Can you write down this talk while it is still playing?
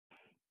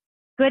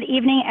Good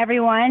evening,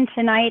 everyone.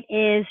 Tonight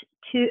is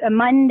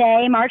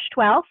Monday, March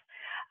 12th.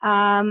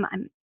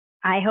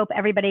 I hope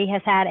everybody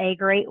has had a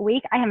great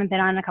week. I haven't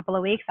been on in a couple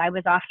of weeks. I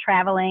was off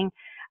traveling,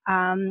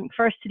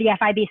 first to the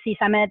FIBC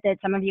Summit that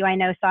some of you I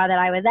know saw that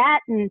I was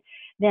at, and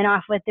then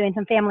off with doing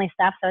some family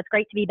stuff. So it's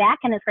great to be back,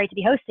 and it's great to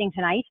be hosting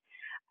tonight.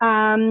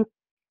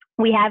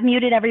 We have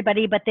muted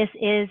everybody, but this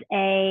is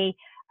a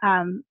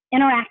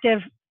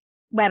interactive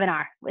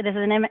webinar. This is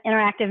an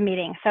interactive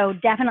meeting. So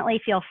definitely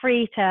feel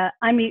free to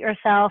unmute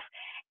yourself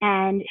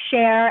and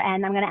share.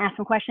 And I'm going to ask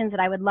some questions that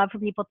I would love for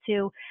people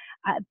to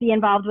be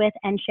involved with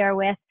and share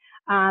with.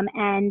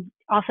 And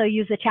also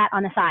use the chat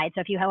on the side.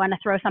 So if you want to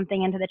throw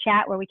something into the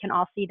chat where we can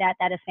all see that,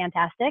 that is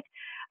fantastic.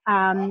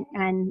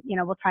 And, you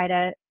know, we'll try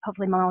to,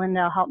 hopefully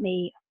Melinda will help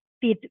me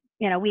weed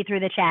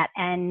through the chat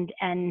and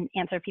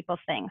answer people's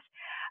things.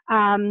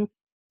 So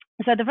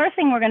the first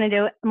thing we're going to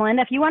do,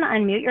 Melinda, if you want to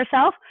unmute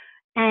yourself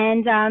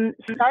and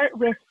start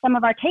with some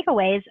of our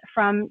takeaways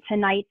from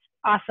tonight's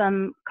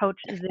awesome coach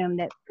Zoom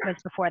that was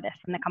before this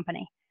from the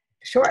company.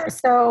 Sure.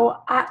 So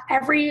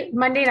every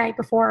Monday night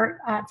before,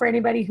 for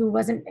anybody who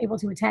wasn't able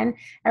to attend,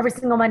 every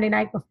single Monday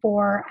night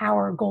before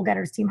our Goal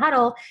Getters team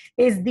huddle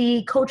is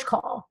the coach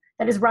call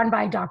that is run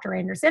by Dr.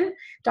 Anderson,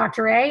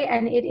 Dr. A,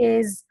 and it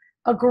is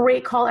a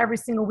great call every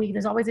single week.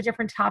 There's always a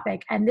different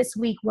topic. And this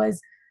week was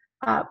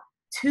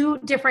 2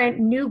 different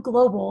new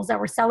globals that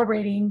were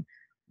celebrating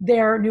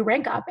their new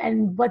rank up.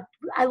 And what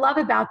I love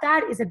about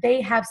that is that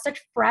they have such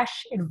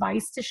fresh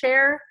advice to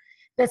share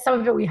that some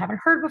of it we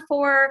haven't heard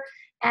before.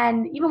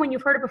 And even when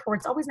you've heard it before,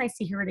 it's always nice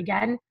to hear it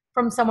again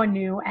from someone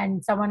new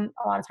and someone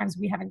a lot of times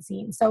we haven't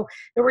seen. So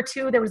there were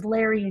 2, there was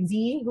Larry and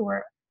Dee, who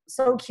were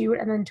so cute.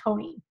 And then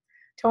Tony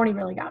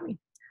really got me.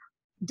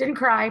 Didn't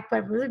cry,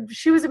 but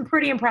she was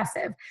pretty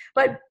impressive.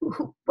 But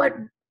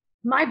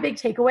my big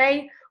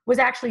takeaway was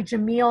actually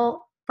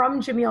Jamil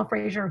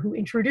Frazier, who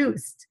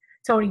introduced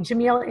Tony.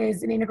 Jamil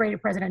is an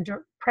integrated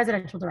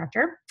presidential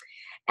director.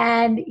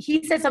 And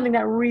he said something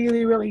that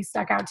really, really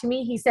stuck out to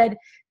me. He said,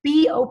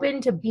 be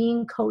open to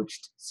being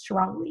coached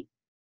strongly,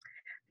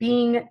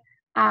 being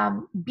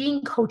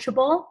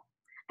coachable.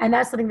 And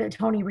that's something that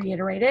Tony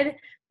reiterated,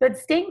 but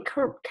staying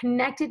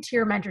connected to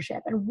your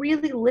mentorship and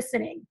really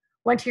listening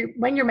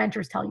when your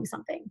mentors tell you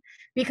something,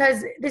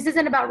 because this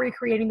isn't about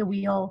recreating the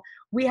wheel.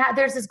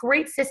 There's this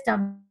great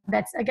system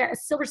that's, again, a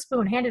silver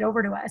spoon handed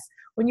over to us.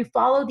 When you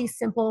follow these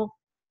simple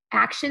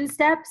action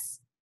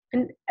steps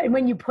and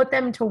when you put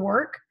them to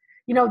work,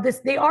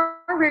 they are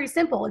very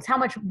simple. It's how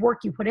much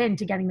work you put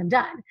into getting them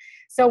done.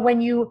 So when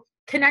you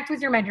connect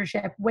with your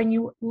mentorship, when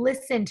you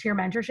listen to your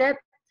mentorship,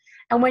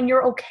 and when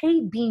you're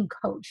okay being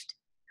coached,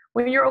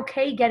 when you're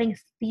okay getting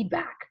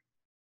feedback,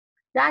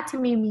 that to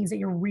me means that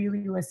you're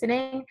really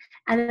listening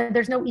and that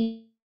there's no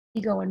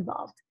ego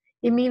involved.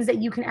 It means that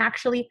you can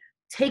actually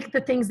take the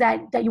things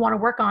that you want to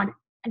work on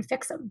and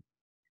fix them,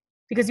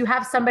 because you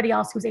have somebody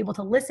else who's able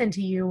to listen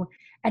to you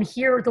and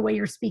hear the way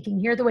you're speaking,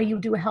 hear the way you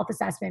do a health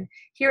assessment,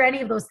 hear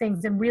any of those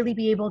things, and really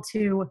be able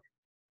to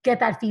get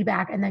that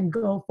feedback and then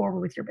go forward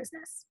with your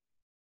business.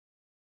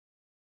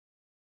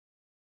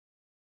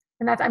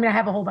 And I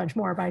have a whole bunch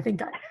more, but I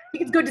think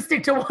it's good to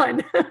stick to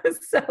one.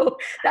 So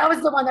that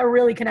was the one that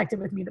really connected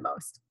with me the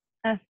most.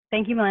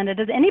 Thank you, Melinda.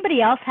 Does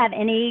anybody else have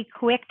any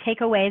quick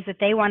takeaways that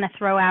they want to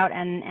throw out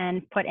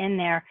and put in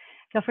there?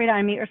 Feel free to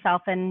unmute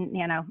yourself and,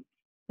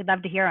 we'd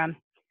love to hear them.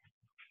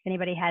 If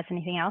anybody has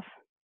anything else?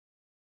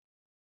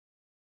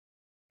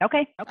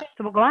 Okay, so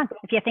we'll go on.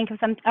 If you think of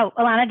some,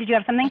 Alana, did you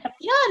have something?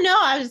 Yeah, no,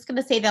 I was just going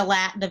to say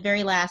the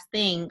very last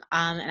thing,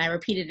 and I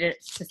repeated it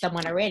to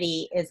someone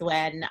already, is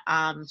when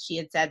she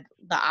had said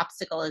the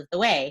obstacle is the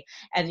way.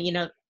 And,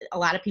 a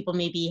lot of people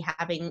may be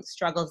having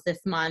struggles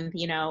this month,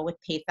 with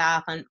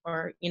Pesach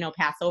or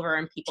Passover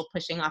and people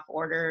pushing off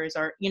orders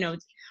or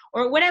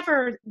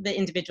whatever the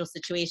individual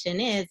situation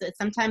is.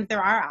 Sometimes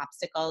there are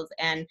obstacles,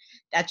 and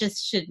that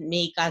just should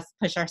make us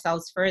push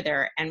ourselves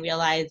further and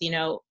realize,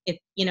 if,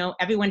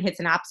 everyone hits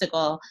an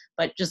obstacle,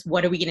 but just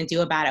what are we going to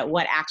do about it?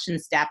 What action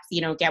steps,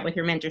 get with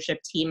your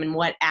mentorship team, and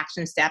what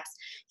action steps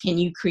can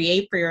you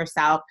create for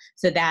yourself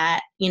so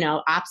that,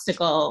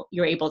 obstacle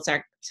you're able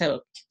to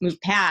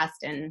move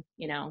past and,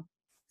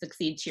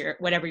 succeed to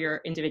whatever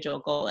your individual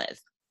goal is.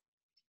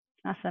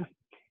 Awesome.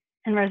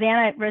 And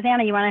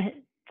Rosanna, you want to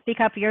speak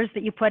up? Yours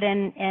that you put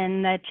in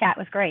the chat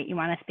was great. You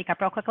want to speak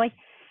up real quickly?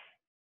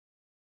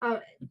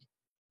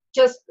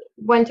 Just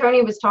when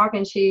Tony was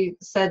talking, she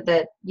said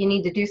that you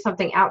need to do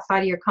something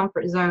outside of your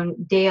comfort zone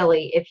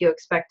daily if you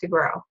expect to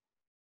grow.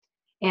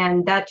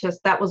 And that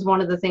was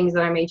one of the things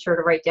that I made sure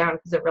to write down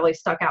because it really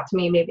stuck out to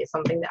me. Maybe it's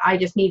something that I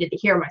just needed to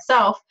hear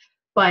myself,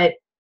 but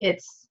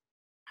it's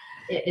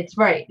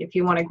right. If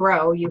you want to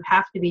grow, you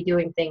have to be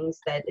doing things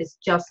that is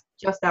just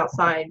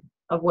outside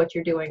of what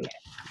you're doing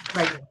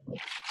regularly.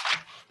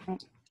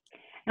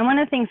 And one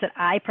of the things that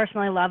I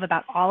personally love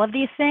about all of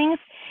these things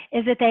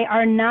is that they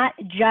are not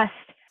just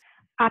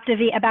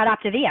about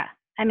Optavia.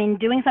 I mean,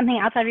 doing something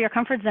outside of your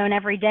comfort zone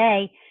every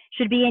day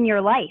should be in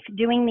your life.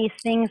 Doing these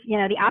things, you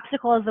know, the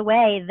obstacle is the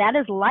way. That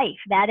is life.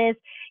 That is,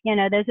 you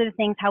know, those are the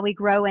things how we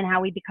grow and how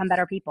we become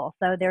better people.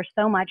 So there's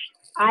so much.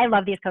 I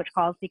love these coach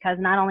calls because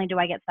not only do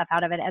I get stuff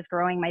out of it as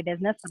growing my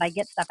business, but I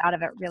get stuff out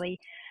of it really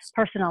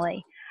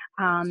personally.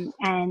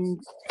 And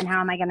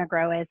how am I going to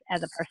grow as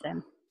a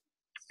person?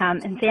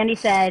 And Sandy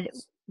said,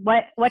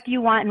 what do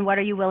you want and what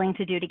are you willing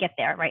to do to get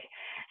there, right?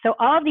 So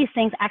all of these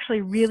things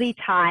actually really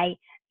tie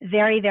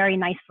very, very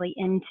nicely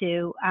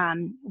into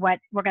what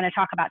we're going to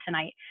talk about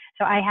tonight.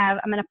 So I'm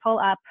going to pull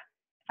up,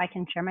 if I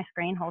can share my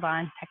screen, hold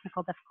on,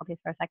 technical difficulties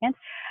for a second.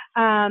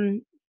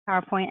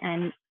 PowerPoint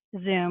and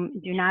Zoom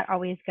do not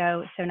always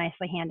go so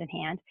nicely hand in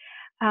hand.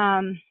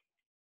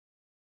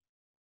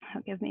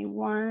 Give me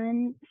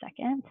 1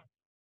 second.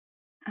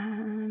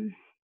 I'm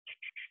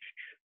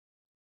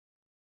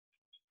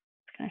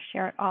going to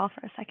share it all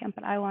for a second,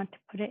 but I want to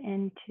put it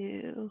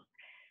into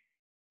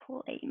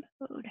play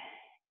mode.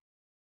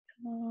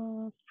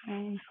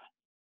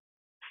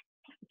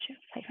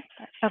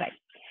 Okay,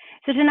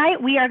 so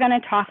tonight we are going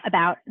to talk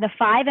about the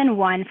 5 and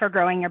 1 for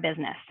growing your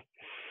business.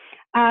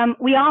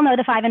 We all know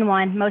the 5 and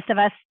 1. Most of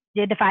us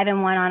did the 5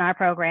 and 1 on our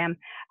program,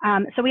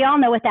 so we all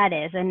know what that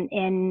is.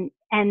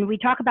 And we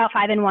talk about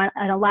 5 and 1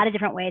 in a lot of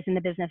different ways in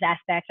the business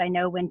aspect. I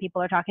know when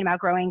people are talking about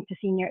growing to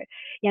senior,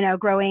 you know,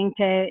 growing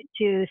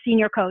to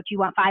senior coach, you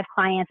want 5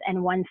 clients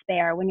and 1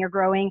 spare. When you're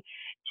growing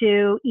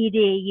to ED,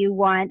 you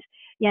want,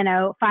 you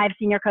know, 5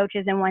 senior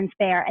coaches and 1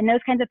 spare, and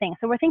those kinds of things.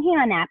 So we're thinking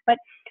on that, but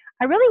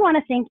I really want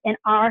to think in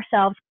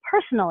ourselves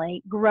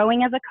personally,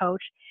 growing as a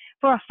coach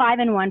for a 5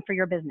 and 1 for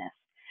your business.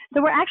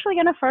 So we're actually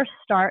going to first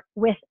start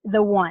with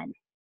the 1,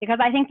 because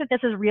I think that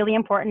this is really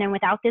important. And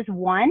without this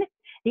 1,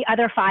 the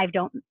other 5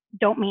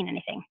 don't mean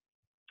anything.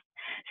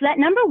 So that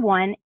number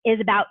 1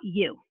 is about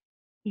you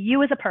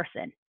as a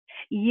person.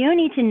 You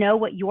need to know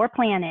what your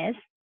plan is,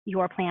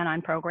 your plan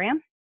on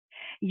program,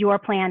 your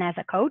plan as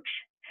a coach,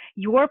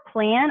 your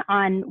plan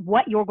on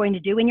what you're going to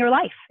do in your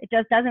life. It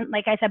just doesn't,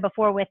 like I said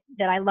before, with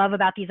that I love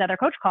about these other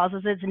coach calls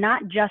is it's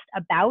not just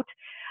about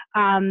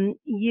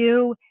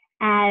you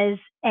as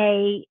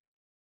a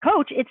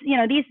coach. It's, you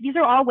know, these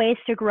are all ways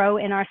to grow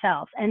in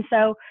ourselves. And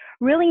so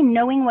really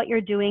knowing what you're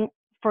doing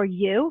for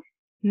you,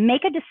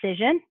 make a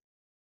decision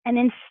and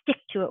then stick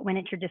to it when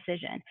it's your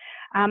decision.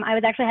 I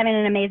was actually having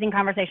an amazing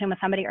conversation with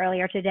somebody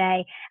earlier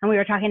today, and we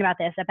were talking about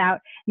this, about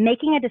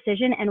making a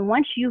decision. And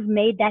once you've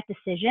made that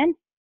decision,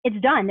 it's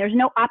done. There's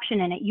no option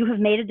in it. You have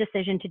made a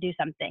decision to do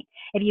something.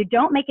 If you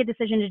don't make a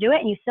decision to do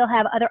it and you still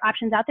have other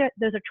options out there,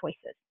 those are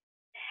choices.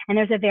 And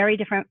those are very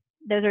different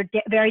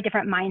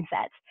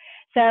mindsets.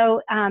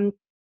 So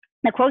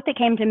the quote that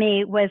came to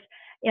me was,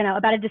 you know,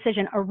 about a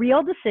decision. A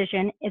real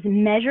decision is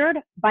measured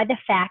by the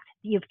fact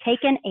that you've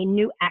taken a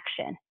new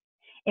action.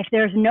 If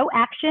there's no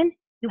action,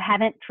 you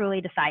haven't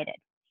truly decided.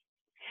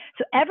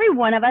 So every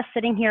one of us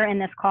sitting here in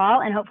this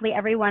call, and hopefully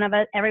everyone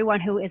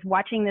who is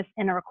watching this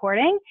in a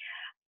recording,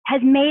 has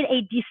made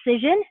a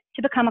decision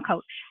to become a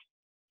coach.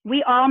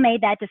 We all made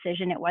that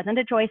decision. It wasn't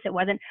a choice. It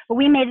wasn't, but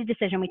we made a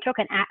decision. We took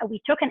an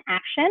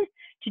action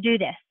to do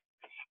this.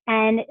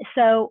 And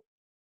so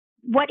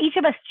what each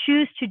of us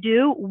choose to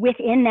do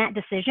within that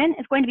decision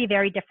is going to be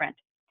very different.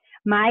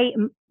 My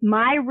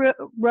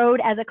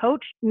road as a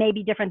coach may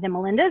be different than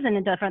Melinda's,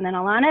 and different than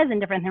Alana's, and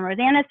different than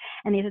Rosanna's.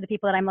 And these are the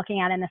people that I'm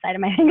looking at in the side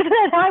of my fingers.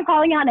 That's how I'm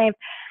calling out names.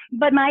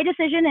 But my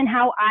decision and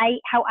how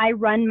I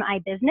run my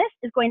business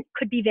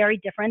could be very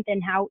different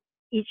than how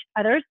each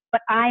other's.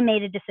 But I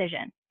made a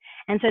decision,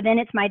 and so then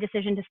it's my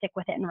decision to stick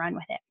with it and run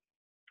with it.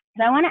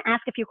 So I want to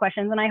ask a few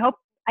questions, and I hope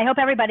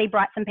everybody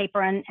brought some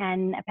paper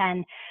and a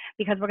pen,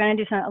 because we're going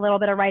to do a little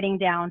bit of writing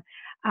down.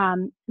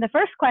 The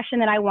first question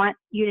that I want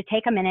you to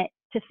take a minute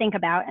to think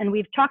about, and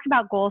we've talked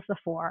about goals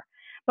before,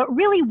 but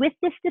really with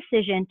this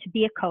decision to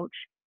be a coach,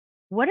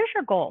 what is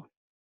your goal?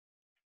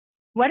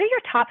 What are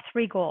your top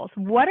 3 goals?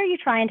 What are you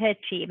trying to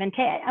achieve? And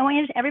I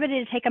want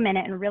everybody to take a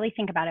minute and really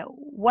think about it.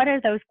 What are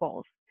those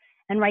goals?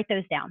 And write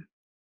those down.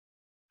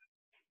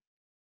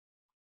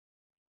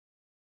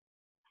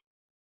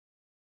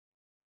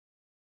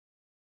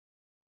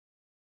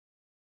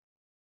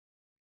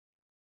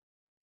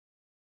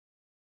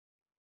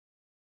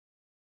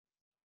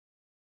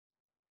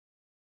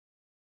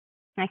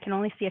 I can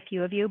only see a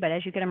few of you, but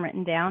as you get them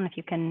written down, if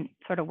you can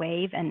sort of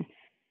wave. And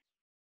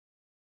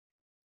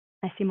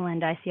I see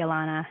Melinda, I see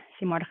Alana, I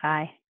see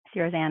Mordechai, I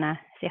see Rosanna,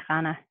 I see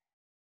Hannah.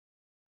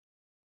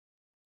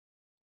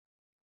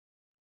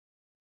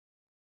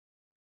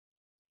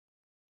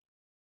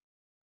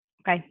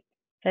 Okay,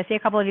 so I see a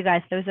couple of you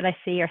guys. Those that I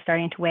see are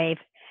starting to wave.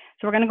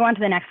 So we're going to go on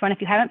to the next one. If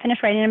you haven't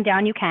finished writing them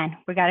down, you can.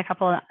 We got a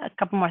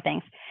couple more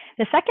things.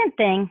 The second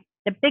thing,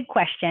 the big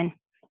question,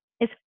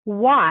 is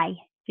why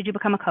did you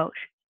become a coach?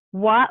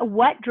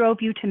 What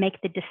drove you to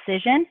make the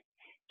decision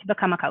to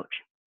become a coach?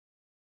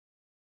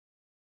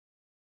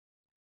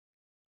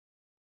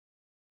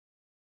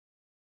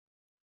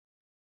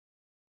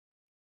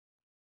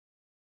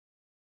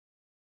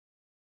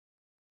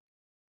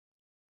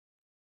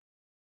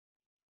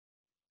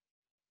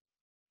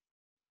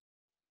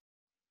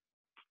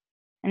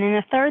 And then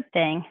the third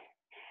thing,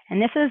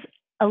 and this is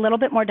a little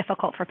bit more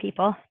difficult for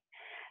people,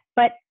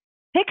 but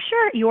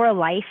picture your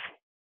life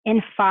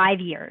in 5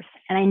 years.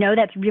 And I know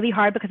that's really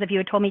hard because if you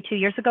had told me 2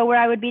 years ago where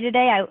I would be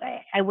today,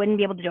 I wouldn't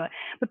be able to do it.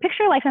 But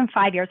picture your life in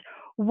 5 years.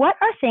 What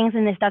are things,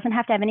 and this doesn't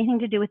have to have anything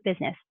to do with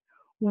business,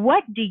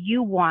 what do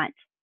you want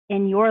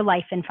in your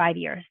life in 5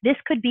 years? This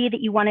could be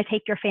that you want to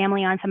take your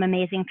family on some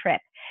amazing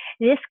trip.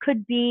 This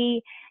could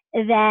be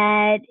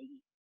that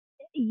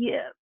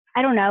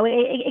I don't know.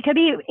 It can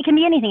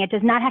be anything. It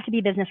does not have to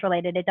be business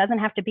related. It doesn't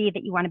have to be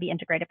that you want to be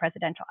integrated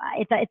presidential.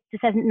 It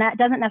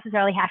doesn't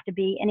necessarily have to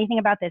be anything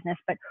about business,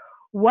 but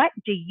what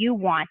do you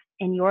want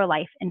in your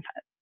life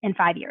in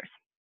 5 years?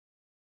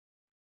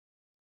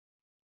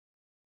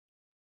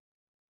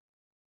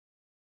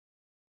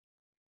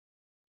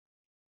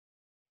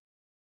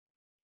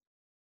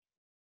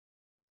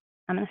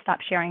 I'm going to stop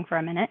sharing for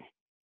a minute.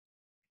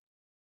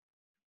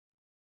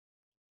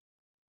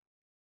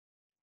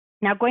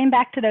 Now, going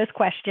back to those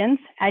questions,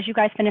 as you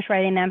guys finish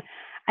writing them,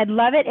 I'd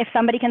love it if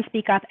somebody can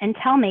speak up and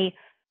tell me,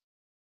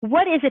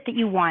 what is it that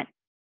you want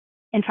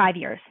in 5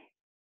 years?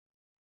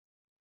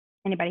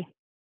 Anybody?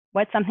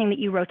 What's something that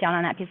you wrote down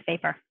on that piece of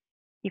paper?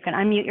 You can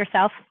unmute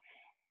yourself.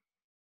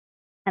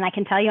 And I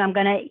can tell you,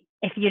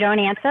 if you don't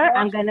answer,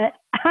 I'm gonna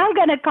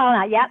call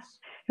out. Yep.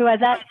 Who was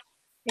that?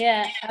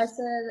 Yeah, I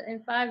said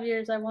in 5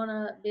 years, I want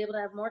to be able to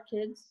have more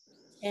kids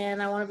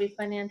and I want to be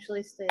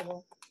financially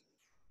stable.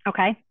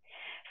 Okay.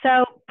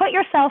 So close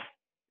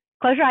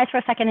your eyes for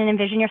a second and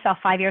envision yourself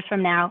 5 years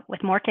from now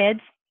with more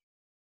kids,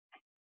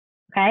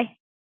 okay,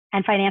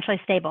 and financially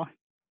stable,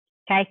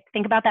 okay?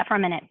 Think about that for a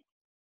minute.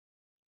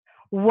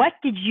 What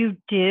did you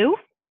do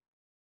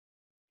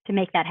to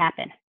make that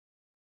happen?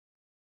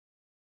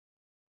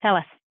 Tell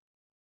us.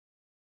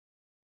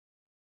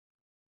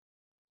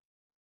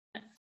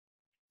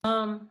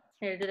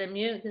 Here, did I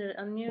mute? Did it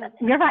unmute?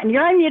 You're fine.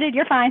 You're unmuted.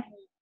 You're fine.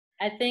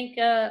 I think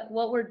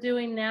what we're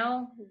doing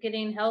now,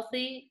 getting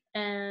healthy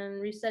and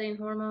resetting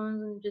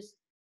hormones and just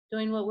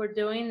doing what we're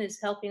doing is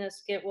helping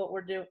us get what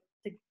we're doing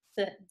to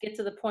get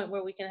to the point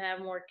where we can have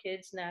more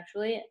kids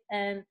naturally.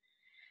 And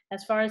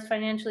as far as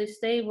financially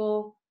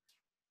stable,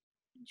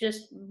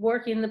 just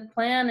working the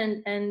plan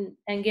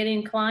and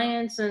getting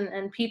clients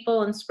and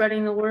people and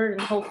spreading the word,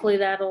 and hopefully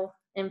that'll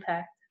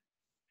impact.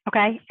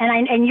 Okay,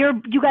 and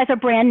you guys are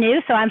brand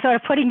new, so I'm sort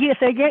of putting you.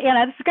 So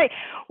this is great.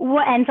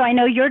 And so I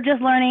know you're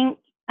just learning.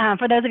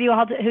 For those of you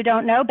who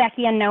don't know,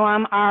 Becky and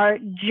Noam are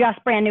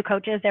just brand new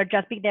coaches. They're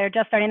just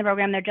starting the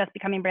program. They're just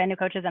becoming brand new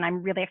coaches, and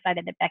I'm really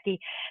excited that Becky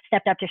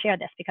stepped up to share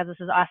this because this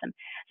is awesome.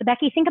 So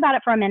Becky, think about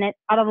it for a minute.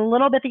 Out of the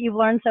little bit that you've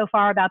learned so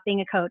far about being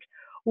a coach,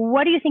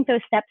 what do you think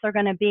those steps are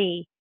going to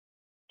be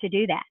to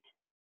do that?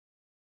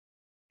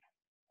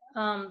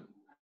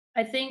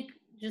 I think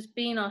just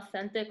being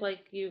authentic,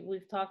 like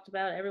we've talked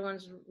about,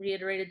 everyone's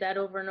reiterated that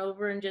over and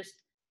over, and just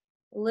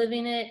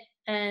living it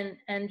and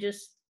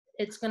just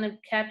it's going to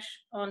catch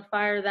on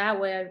fire that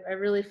way. I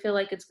really feel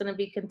like it's going to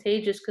be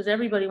contagious because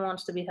everybody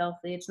wants to be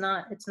healthy. It's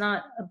not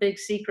a big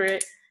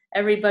secret.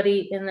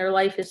 Everybody in their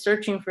life is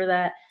searching for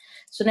that.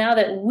 So now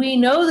that we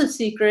know the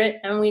secret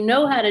and we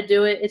know how to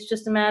do it, it's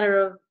just a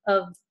matter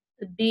of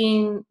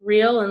being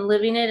real and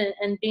living it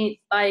and being,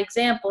 by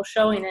example,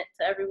 showing it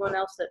to everyone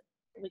else that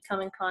we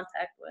come in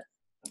contact with.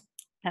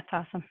 That's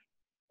awesome.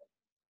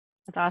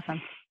 That's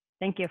awesome.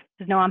 Thank you.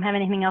 Does Noam have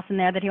anything else in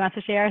there that he wants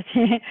to share?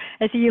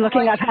 I see you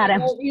looking up at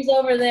him. He's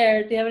over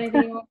there. Do you have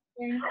anything you want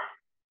to share?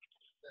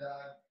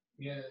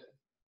 Yeah.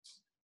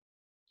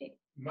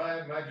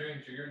 My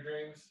dreams are your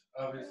dreams.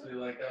 Obviously,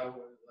 like that's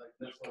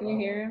what Can you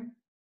hear him?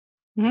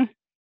 Mm-hmm.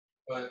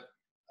 But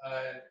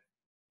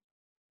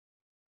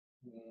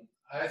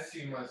I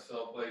see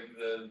myself like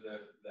the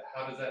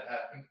how does that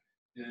happen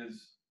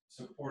is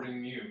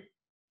supporting you,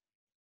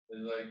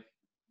 is like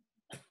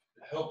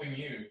helping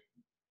you,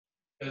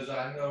 because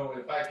I know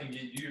if I can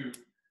get you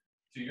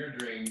to your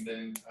dream,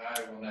 then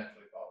I will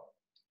naturally follow.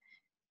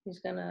 He's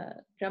gonna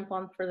jump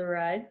on for the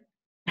ride.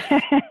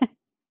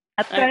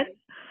 That's good.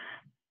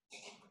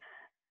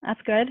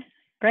 That's good.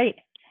 Great.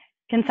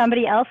 Can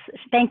somebody else?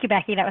 Thank you,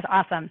 Becky. That was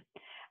awesome.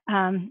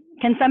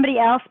 Can somebody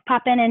else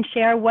pop in and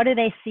share what do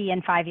they see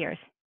in 5 years?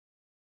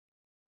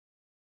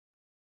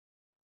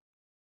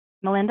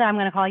 Melinda, I'm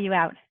going to call you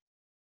out.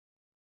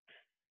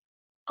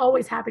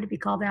 Always happy to be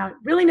called out.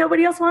 Really,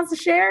 nobody else wants to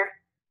share?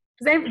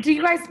 Did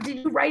you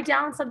write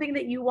down something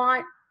that you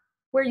want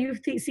where you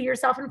see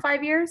yourself in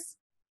 5 years?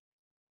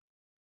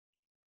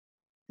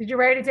 Did you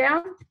write it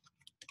down?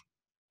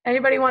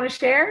 Anybody want to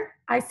share?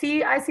 I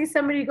see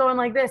somebody going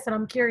like this, and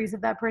I'm curious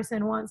if that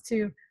person wants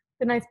to,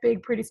 the nice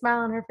big pretty smile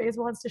on her face,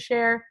 wants to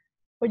share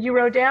what you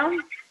wrote down.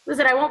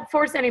 Listen, I won't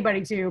force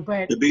anybody to,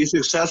 but to be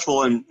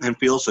successful and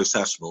feel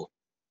successful.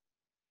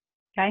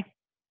 Okay.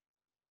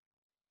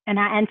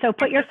 And so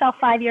put yourself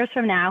 5 years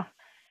from now.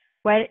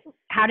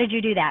 How did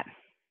you do that?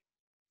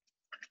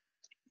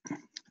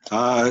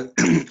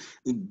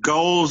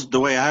 Goals, the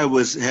way I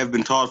have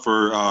been taught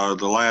for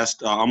the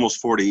last almost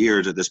 40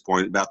 years at this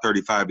point, about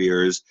 35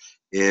 years,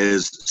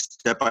 is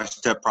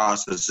step-by-step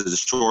processes,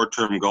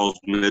 short-term goals,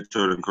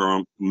 midterm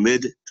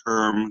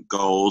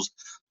goals,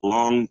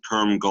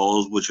 long-term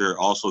goals, which are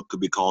also could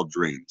be called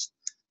dreams.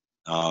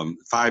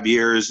 5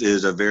 years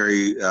is a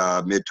very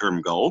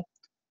midterm goal.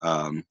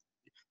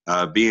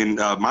 Being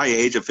my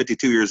age of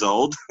 52 years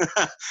old,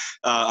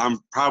 I'm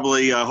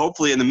probably,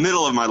 hopefully in the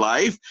middle of my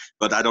life,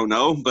 but I don't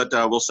know. But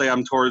we'll say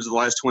I'm towards the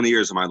last 20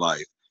 years of my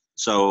life.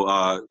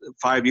 So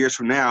 5 years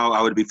from now,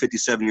 I would be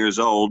 57 years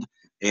old.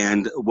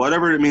 And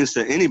whatever it means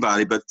to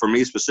anybody, but for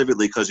me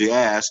specifically, because you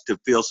asked, to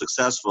feel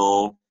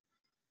successful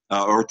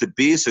or to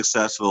be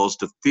successful is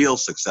to feel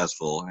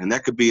successful. And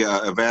that could be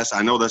a vast,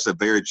 I know that's a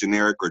very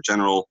generic or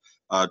general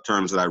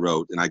terms that I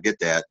wrote, and I get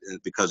that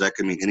because that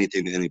can mean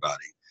anything to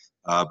anybody.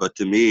 But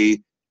to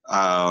me,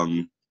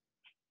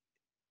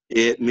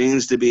 it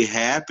means to be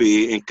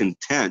happy and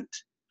content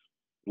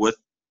with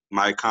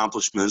my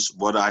accomplishments,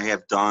 what I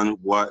have done,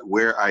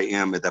 where I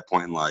am at that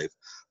point in life.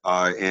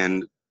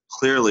 And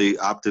clearly,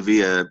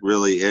 Optavia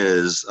really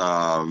is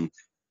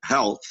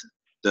health.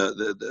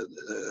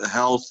 The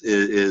health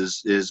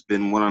is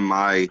been one of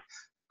my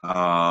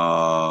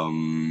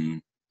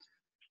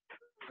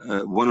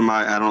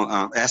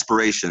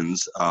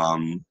aspirations,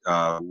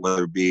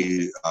 whether it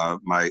be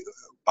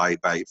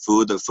by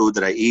food, the food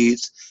that I eat,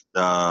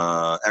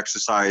 the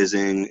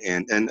exercising,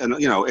 and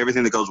you know,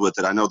 everything that goes with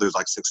it. I know there's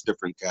like 6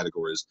 different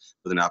categories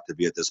within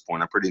Optavia at this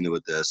point. I'm pretty new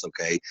at this,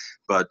 okay?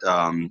 But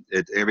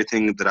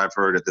everything that I've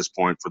heard at this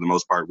point, for the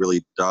most part,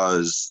 really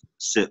does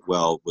sit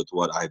well with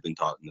what I've been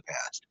taught in the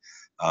past.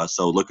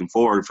 So looking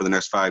forward for the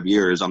next 5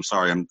 years, I'm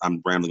sorry,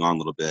 I'm rambling on a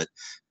little bit,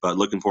 but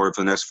looking forward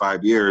for the next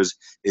 5 years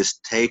is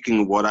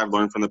taking what I've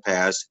learned from the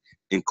past,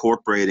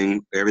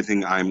 incorporating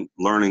everything I'm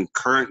learning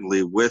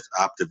currently with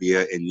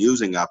Optavia and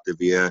using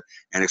Optavia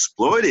and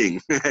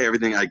exploiting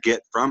everything I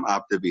get from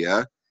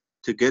Optavia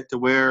to get to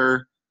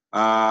where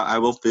I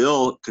will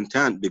feel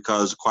content.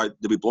 Because, quite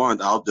to be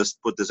blunt, I'll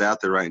just put this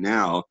out there right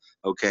now,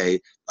 okay?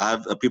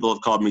 People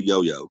have called me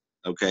yo-yo,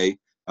 okay?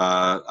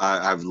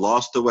 I've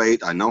lost the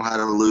weight. I know how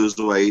to lose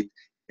the weight,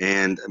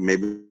 and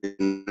maybe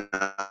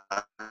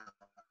not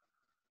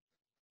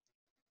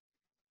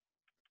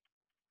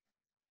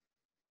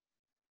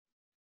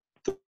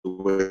the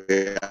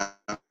way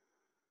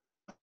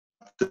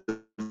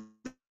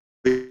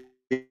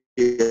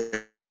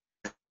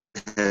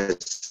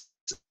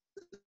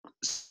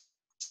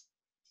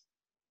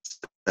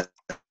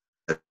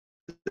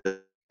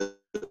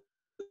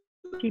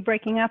Is he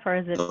breaking up, or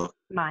is it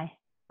my?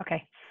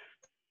 Okay.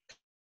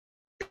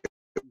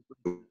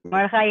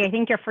 Mordechai, I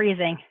think you're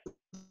freezing.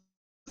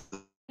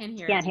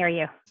 Can't hear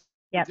you.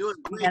 Yep.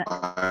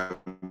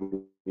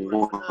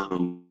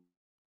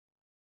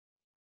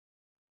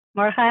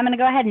 Mordechai, I'm going to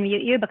go ahead and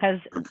mute you because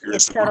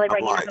it's totally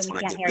breaking up and we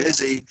can't hear you.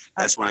 Busy,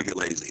 that's when I get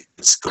lazy.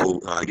 It's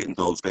getting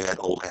those bad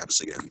old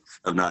habits again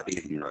of not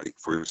eating right,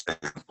 for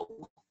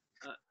example.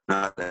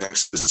 Not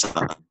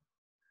exercise.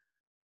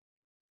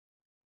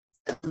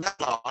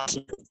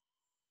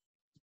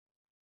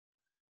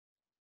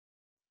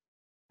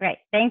 Great,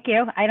 thank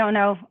you. I don't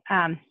know,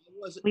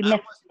 we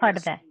missed part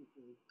of that.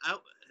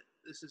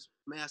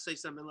 May I say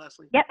something,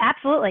 Leslie? Yep,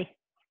 absolutely.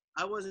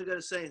 I wasn't going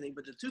to say anything,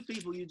 but the 2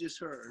 people you just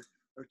heard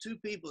are 2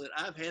 people that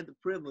I've had the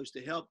privilege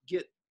to help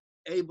get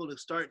able to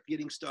start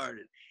getting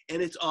started.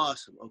 And it's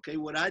awesome, okay?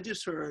 What I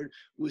just heard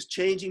was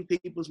changing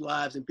people's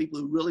lives and people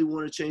who really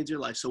want to change their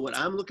life. So what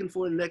I'm looking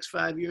for in the next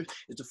 5 years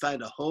is to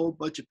find a whole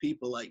bunch of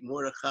people like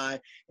Mordechai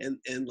and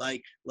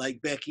like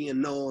Becky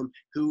and Noam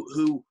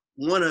who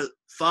want to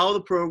follow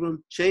the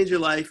program, change their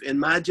life. And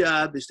my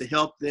job is to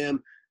help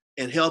them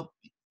and help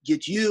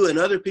get you and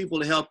other people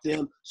to help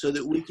them so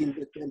that we can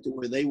get them to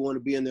where they want to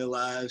be in their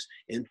lives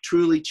and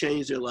truly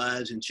change their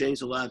lives and change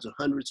the lives of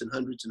hundreds and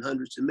hundreds and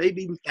hundreds and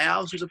maybe even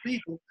thousands of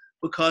people,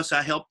 because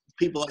I help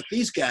people like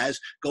these guys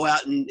go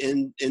out and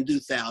do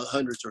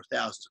hundreds or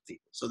thousands of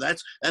people. So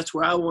that's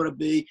where I want to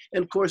be.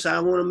 And of course, I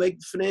want to make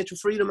financial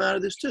freedom out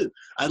of this too.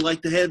 I'd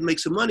like to make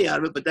some money out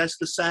of it, but that's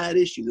the side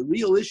issue. The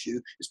real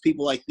issue is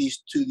people like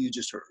these 2 you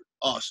just heard.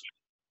 Awesome.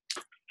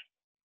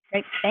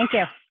 Great, thank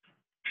you.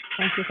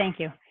 Thank you, thank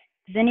you.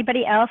 Does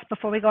anybody else,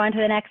 before we go on to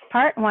the next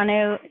part, want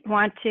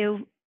to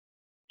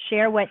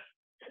share what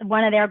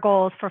one of their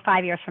goals for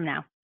 5 years from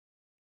now?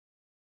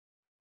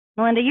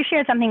 Melinda, you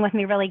shared something with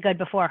me really good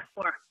before.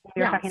 We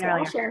were talking earlier.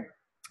 I'll share.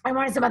 I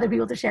wanted some other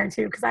people to share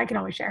too, because I can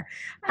always share.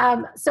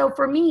 So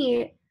for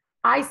me,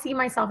 I see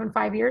myself in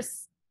 5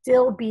 years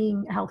still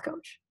being a health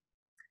coach.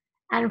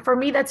 And for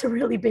me, that's a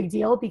really big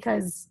deal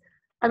because,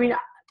 I mean,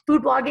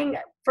 food blogging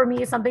for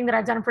me is something that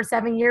I've done for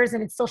 7 years,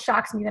 and it still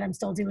shocks me that I'm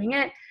still doing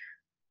it.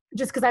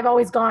 Just because I've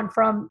always gone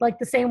from, like,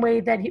 the same way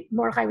that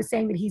Mordechai was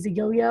saying that he's a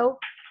yo-yo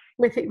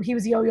with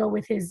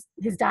his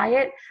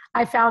diet.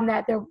 I found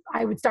that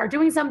I would start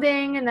doing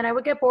something and then I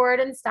would get bored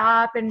and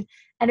stop, and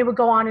it would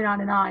go on and on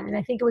and on. And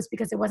I think it was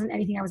because it wasn't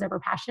anything I was ever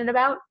passionate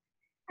about.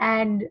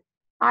 And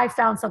I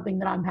found something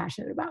that I'm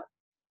passionate about.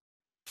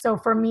 So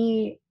for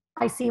me,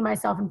 I see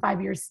myself in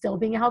 5 years still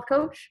being a health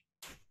coach.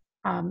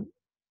 And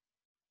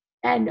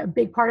a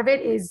big part of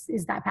it is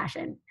that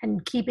passion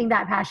and keeping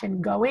that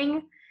passion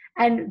going.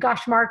 And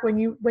gosh, Mark, when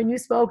you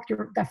spoke,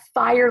 the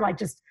fire, like,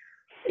 just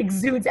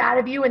exudes out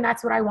of you. And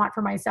that's what I want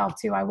for myself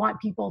too. I want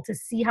people to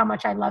see how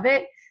much I love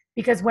it,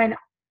 because when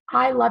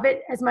I love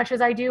it as much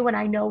as I do, when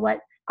I know what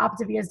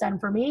Optavia has done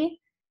for me,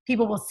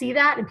 people will see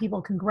that and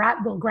people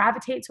will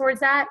gravitate towards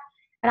that.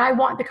 And I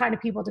want the kind of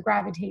people to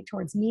gravitate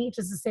towards me,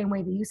 just the same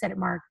way that you said it,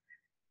 Mark,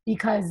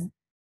 because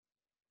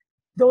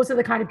those are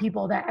the kind of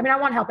people that, I mean, I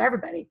want to help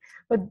everybody,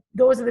 but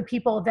those are the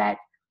people that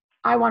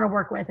I want to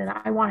work with and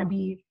I want to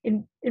be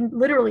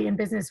literally in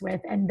business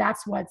with. And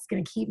that's what's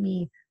going to keep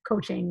me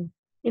coaching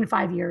in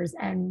 5 years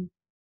and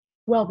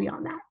well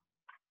beyond that.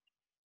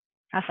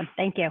 Awesome.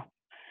 Thank you.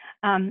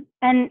 And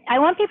I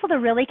want people to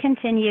really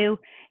continue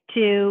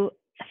to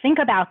think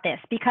about this,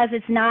 because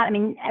it's not, I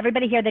mean,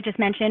 everybody here that just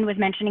mentioned was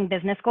mentioning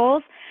business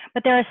goals,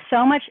 but there is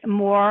so much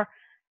more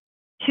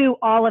to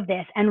all of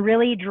this, and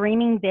really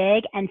dreaming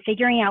big and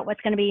figuring out what's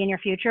going to be in your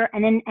future,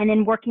 and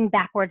then working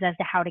backwards as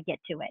to how to get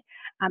to it.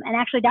 And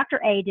actually, Dr.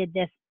 A did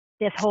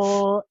this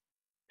whole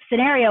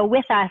scenario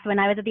with us when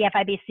I was at the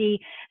FIBC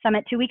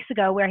Summit 2 weeks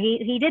ago, where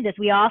he did this.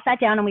 We all sat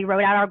down and we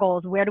wrote out our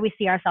goals. Where do we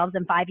see ourselves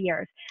in 5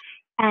 years?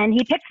 And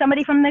he picked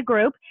somebody from the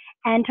group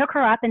and took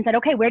her up and said,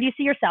 okay, where do you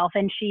see yourself?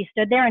 And she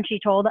stood there and she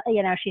told,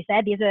 she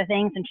said, these are the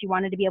things, and she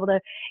wanted to be able to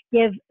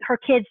give her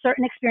kids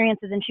certain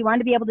experiences, and she wanted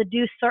to be able to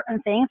do certain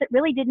things that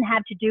really didn't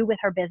have to do with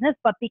her business,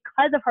 but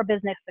because of her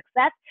business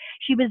success,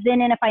 she was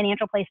then in a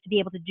financial place to be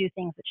able to do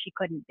things that she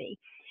couldn't be.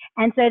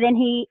 And so then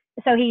she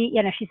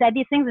said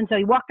these things, and so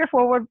he walked her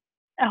forward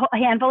a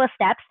handful of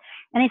steps,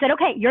 and he said,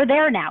 okay, you're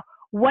there now.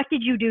 What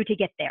did you do to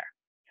get there?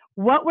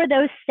 What were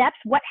those steps?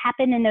 What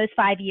happened in those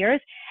 5 years?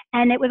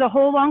 And it was a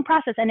whole long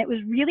process. And it was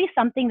really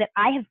something that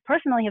I have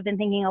personally been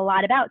thinking a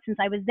lot about since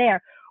I was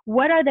there.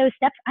 What are those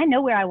steps? I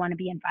know where I want to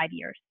be in 5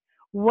 years.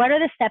 What are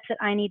the steps that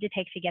I need to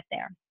take to get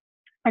there?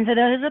 And so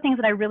those are the things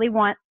that I really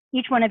want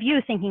each one of you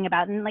thinking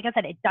about. And like I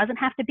said, it doesn't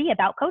have to be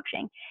about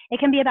coaching. It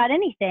can be about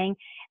anything,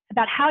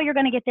 about how you're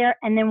going to get there,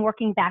 and then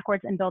working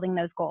backwards and building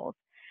those goals.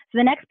 So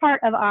the next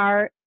part of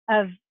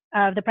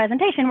the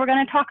presentation, we're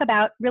going to talk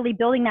about really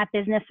building that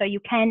business so you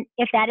can,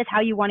 if that is how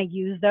you want to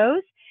use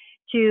those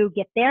to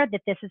get there,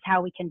 that this is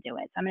how we can do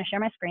it. So I'm going to share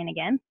my screen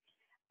again,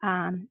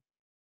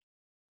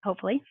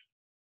 hopefully.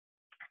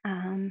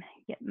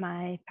 Get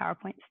my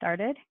PowerPoint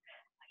started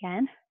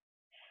again.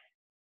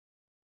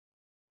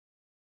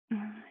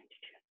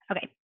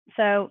 Okay,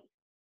 so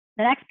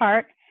the next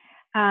part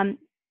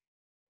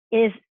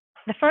is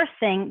the first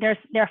thing.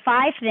 There are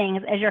 5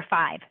 things as your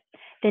 5.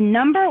 The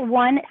number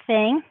one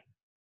thing,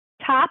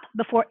 top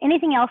before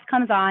anything else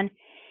comes on,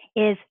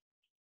 is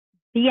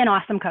be an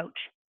awesome coach.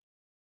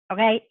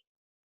 Okay?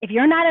 If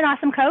you're not an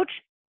awesome coach,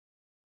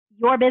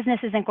 your business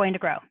isn't going to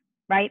grow,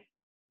 right?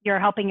 You're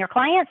helping your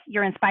clients,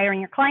 you're inspiring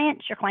your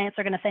clients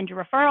are going to send you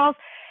referrals,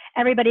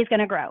 everybody's going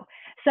to grow.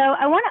 So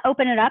I want to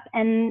open it up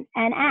and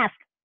ask,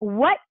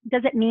 what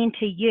does it mean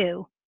to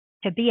you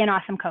to be an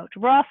awesome coach?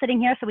 We're all sitting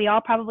here, so we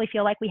all probably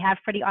feel like we have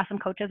pretty awesome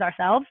coaches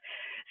ourselves.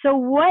 So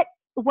what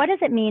does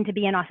it mean to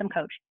be an awesome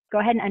coach? Go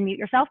ahead and unmute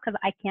yourself, because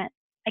I can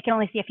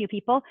only see a few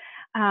people.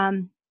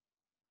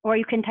 Or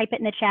you can type it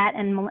in the chat.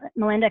 And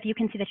Melinda, if you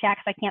can see the chat,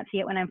 because I can't see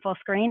it when I'm full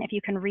screen, if you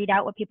can read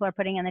out what people are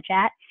putting in the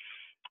chat.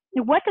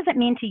 What does it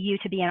mean to you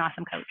to be an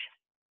awesome coach?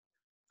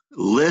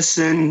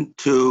 Listen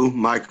to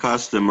my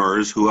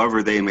customers,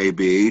 whoever they may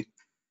be,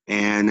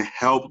 and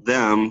help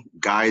them,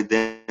 guide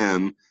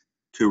them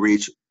to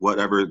reach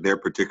whatever their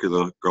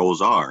particular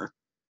goals are.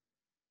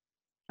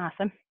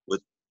 Awesome.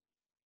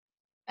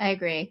 I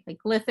agree. Like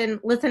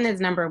listen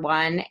is number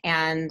one,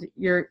 and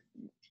you're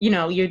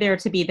there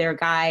to be their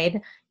guide.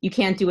 You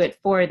can't do it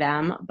for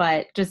them,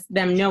 but just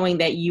them knowing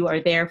that you are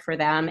there for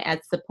them as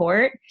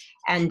support,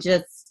 and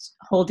just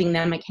holding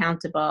them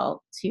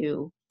accountable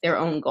to their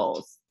own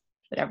goals,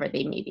 whatever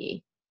they may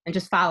be, and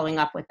just following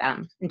up with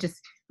them, and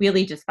just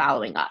really just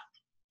following up.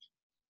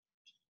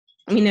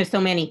 I mean, there's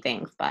so many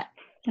things, but.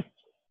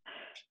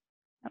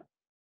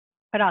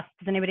 What else?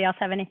 Does anybody else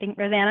have anything?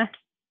 Rosanna?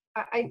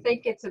 I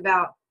think it's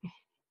about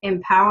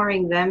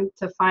empowering them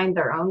to find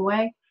their own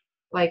way.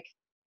 Like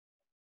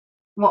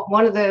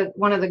one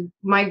of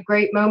my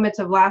great moments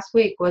of last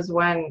week was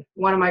when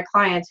one of my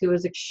clients, who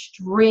was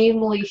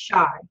extremely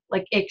shy,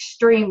 like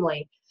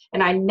extremely,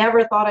 and I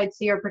never thought I'd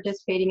see her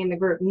participating in the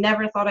group,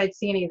 never thought I'd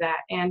see any of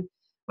that. And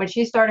when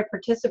she started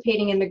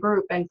participating in the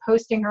group and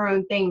posting her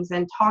own things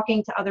and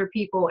talking to other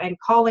people and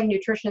calling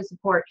nutrition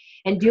support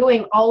and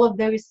doing all of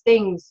those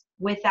things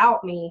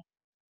without me,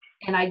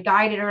 and I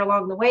guided her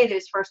along the way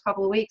those first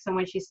couple of weeks. And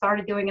when she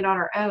started doing it on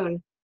her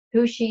own,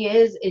 who she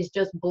is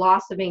just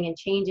blossoming and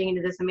changing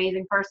into this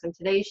amazing person.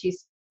 Today, she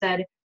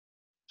said,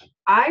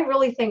 I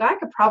really think I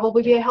could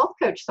probably be a health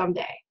coach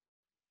someday.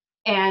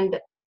 And,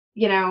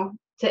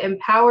 to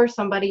empower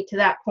somebody to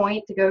that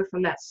point, to go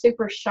from that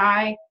super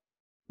shy,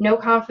 no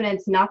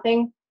confidence,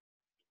 nothing.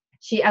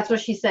 That's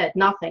what she said,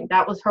 nothing.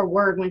 That was her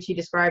word when she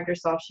described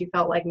herself. She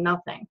felt like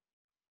nothing.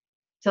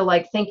 To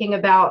like thinking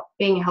about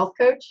being a health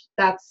coach,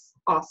 that's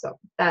awesome.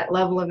 That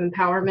level of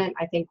empowerment,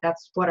 I think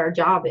that's what our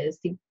job is,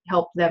 to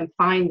help them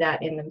find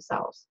that in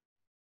themselves.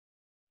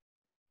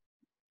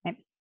 Okay.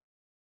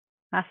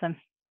 Awesome.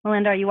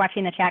 Melinda, are you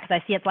watching the chat?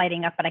 Because I see it's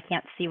lighting up, but I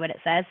can't see what it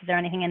says. Is there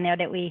anything in there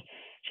that we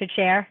should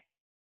share?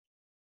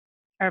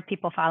 Or are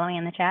people following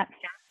in the chat?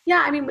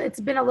 Yeah, I mean,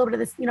 it's been a little bit of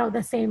this,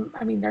 the same.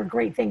 I mean, they're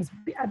great things,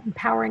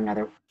 empowering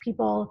other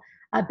people.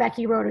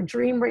 Becky wrote a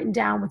dream written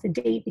down with a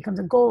date becomes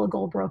a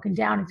goal broken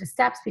down into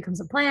steps becomes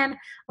a plan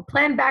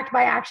backed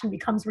by action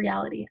becomes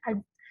reality.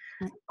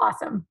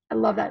 Awesome. I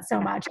love that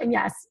so much. And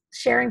yes,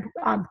 sharing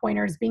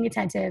pointers, being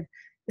attentive.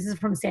 This is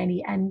from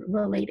Sandy, and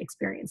relate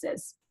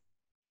experiences.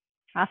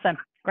 Awesome.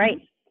 Great.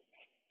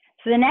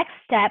 So the next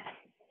step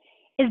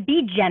is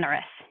be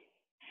generous.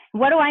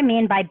 What do I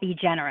mean by be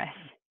generous?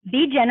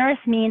 Be generous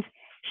means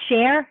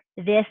share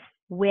this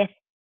with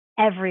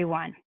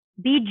everyone.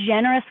 Be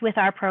generous with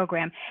our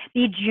program.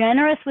 Be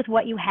generous with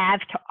what you have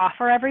to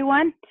offer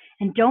everyone,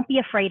 and don't be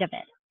afraid of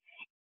it.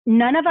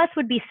 None of us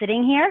would be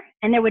sitting here,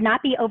 and there would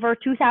not be over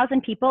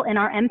 2,000 people in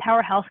our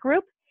Empower Health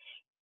group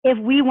if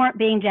we weren't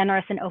being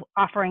generous and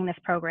offering this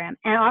program,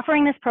 and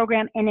offering this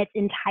program in its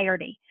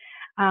entirety.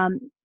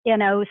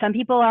 Some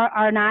people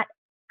are not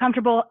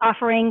comfortable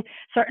offering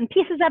certain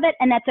pieces of it,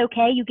 and that's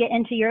okay. You get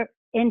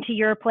into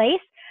your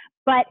place.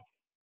 But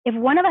if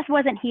one of us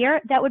wasn't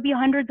here, that would be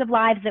hundreds of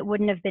lives that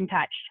wouldn't have been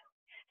touched.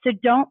 So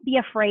don't be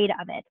afraid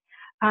of it.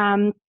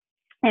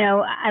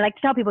 I like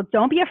to tell people,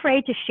 don't be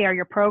afraid to share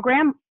your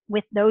program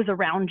with those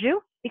around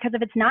you, because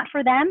if it's not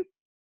for them,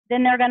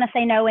 then they're going to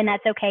say no, and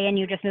that's okay, and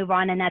you just move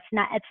on, and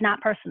it's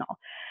not personal.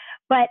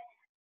 But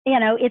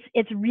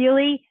it's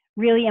really,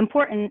 really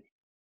important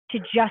to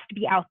just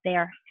be out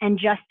there and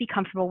just be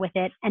comfortable with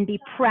it and be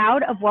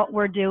proud of what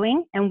we're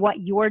doing and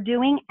what you're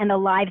doing and the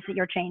lives that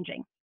you're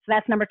changing. So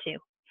that's number 2.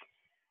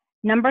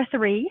 Number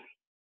 3,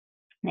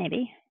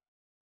 maybe.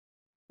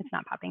 It's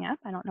not popping up.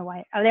 I don't know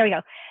why. Oh, there we go.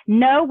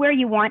 Know where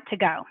you want to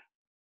go.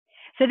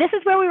 So this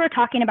is where we were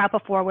talking about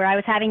before, where I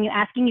was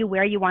asking you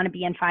where you want to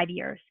be in 5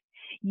 years.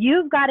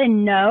 You've got to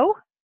know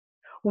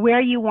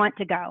where you want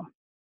to go.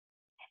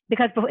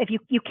 Because if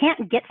you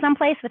can't get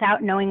someplace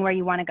without knowing where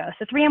you want to go.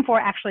 So 3 and 4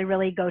 actually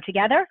really go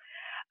together.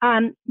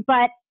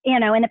 But in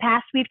the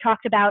past, we've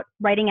talked about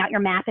writing out your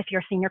map if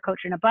you're a senior coach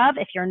and above.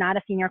 If you're not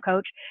a senior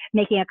coach,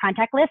 making a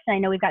contact list. And I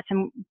know we've got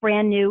some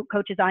brand new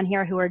coaches on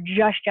here who are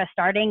just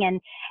starting,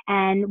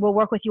 and we'll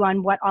work with you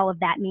on what all of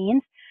that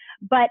means.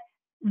 But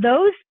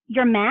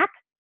your map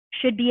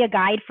should be a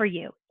guide for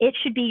you. It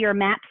should be your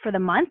map for the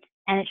month,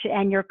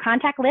 and your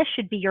contact list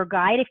should be your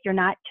guide if you're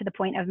not to the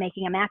point of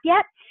making a map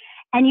yet.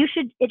 And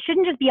it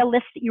shouldn't just be a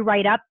list that you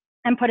write up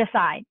and put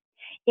aside.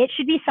 It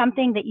should be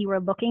something that you are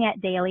looking at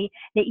daily,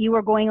 that you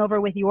are going over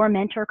with your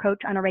mentor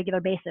coach on a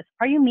regular basis.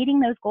 Are you meeting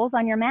those goals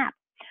on your map?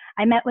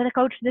 I met with a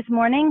coach this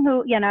morning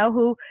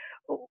who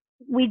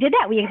we did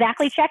that. We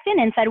exactly checked in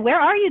and said,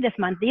 where are you this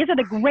month? These are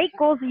the great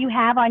goals that you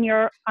have on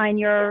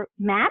your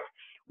map.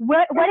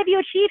 What have you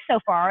achieved so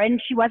far?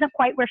 And she wasn't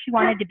quite where she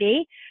wanted to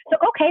be. So,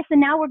 okay, so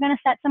now we're going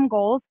to set some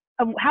goals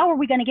of how are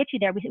we going to get you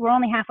there? We're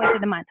only halfway through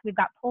the month. We've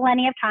got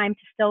plenty of time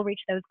to still reach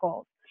those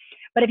goals.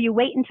 But if you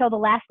wait until the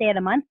last day of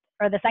the month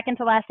or the second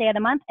to last day of the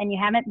month and you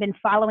haven't been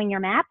following your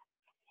map,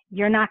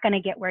 you're not going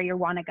to get where you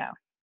want to go.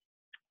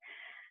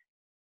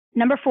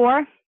 Number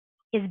 4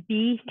 is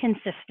be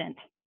consistent.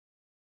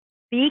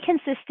 Be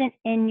consistent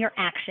in your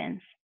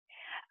actions.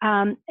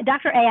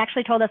 Dr. A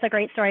actually told us a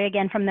great story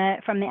again from the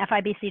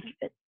FIBC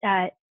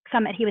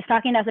summit. He was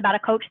talking to us about a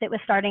coach that was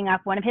starting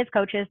up, one of his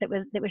coaches that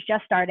was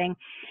just starting.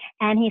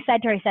 And he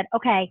said to her,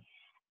 okay,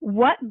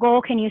 what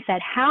goal can you set?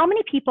 How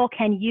many people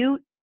can you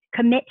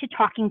commit to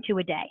talking to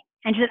a day?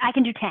 And she said, I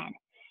can do 10.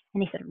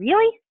 And he said,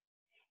 really?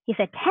 He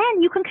said,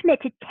 10? You can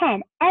commit to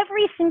 10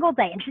 every single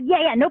day. And she said,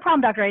 yeah, no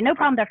problem, Dr. A, no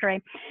problem, Dr. A.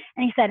 And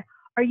he said,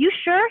 are you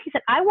sure? He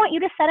said, I want you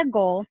to set a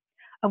goal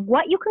of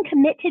what you can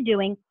commit to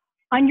doing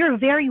on your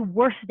very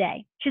worst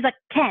day. She's like,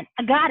 10.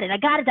 I got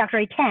it, Dr.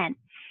 A, 10.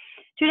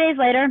 2 days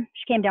later,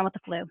 she came down with the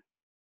flu.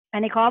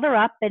 And he called her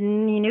up,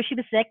 and he knew she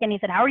was sick, and he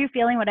said, how are you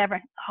feeling, whatever?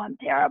 Oh, I'm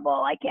terrible.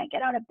 I can't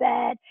get out of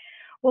bed.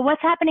 Well,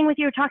 what's happening with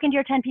you? You're talking to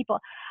your 10 people.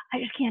 I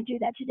just can't do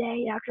that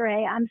today, Dr.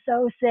 A. I'm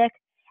so sick.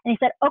 And he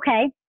said,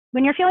 okay,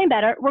 when you're feeling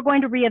better, we're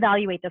going to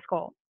reevaluate this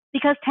goal,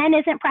 because 10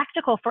 isn't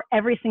practical for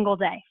every single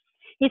day.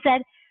 He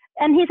said,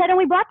 and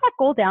we brought that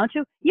goal down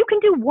to, you can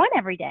do 1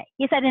 every day.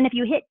 He said, and if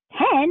you hit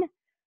 10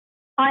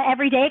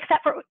 every day,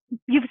 except for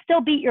you've still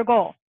beat your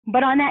goal.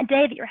 But on that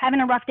day that you're having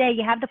a rough day,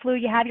 you have the flu,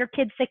 you have your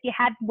kids sick, you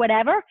had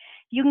whatever,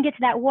 you can get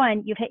to that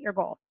 1, you've hit your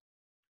goal.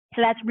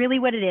 So that's really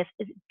what it is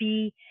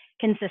be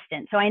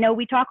consistent. So I know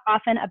we talk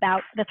often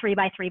about the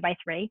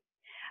 3x3x3,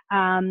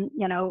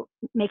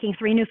 making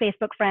 3 new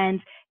Facebook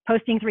friends,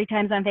 posting 3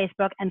 times on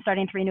Facebook, and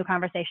starting 3 new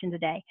conversations a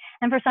day.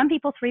 And for some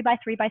people,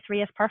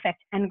 3x3x3 is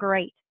perfect and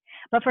great.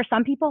 But for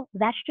some people,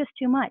 that's just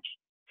too much.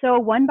 So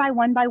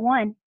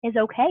 1x1x1 is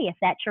okay if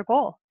that's your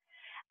goal.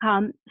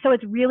 So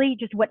it's really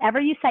just whatever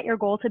you set your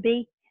goal to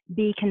be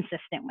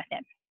consistent with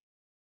it.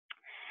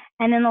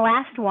 And then the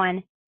last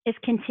one is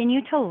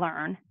continue to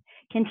learn,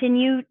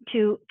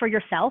 for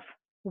yourself,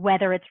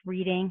 whether it's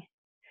reading,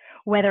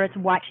 whether it's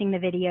watching the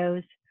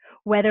videos,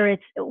 whether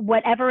it's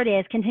whatever it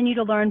is, continue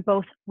to learn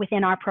both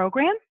within our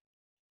program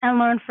and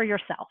learn for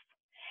yourself.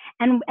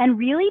 and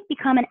really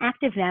become an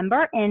active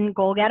member in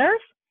Goal Getters,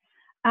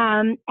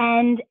 and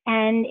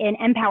in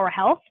Empower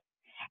Health,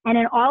 and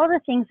in all of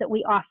the things that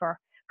we offer.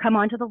 Come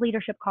on to the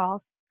leadership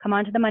calls, come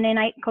on to the Monday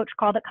night coach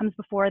call that comes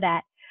before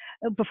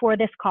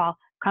this call,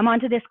 come on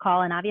to this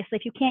call. And obviously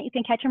if you can't, you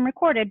can catch them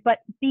recorded, but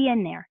be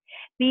in there,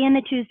 be in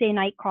the Tuesday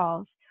night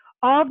calls,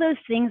 all those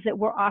things that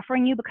we're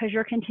offering you because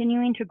you're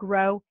continuing to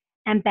grow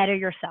and better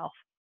yourself.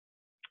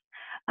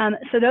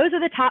 So those are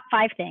the top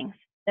 5 things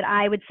that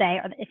I would say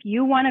are, if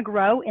you want to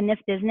grow in this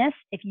business,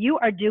 if you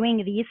are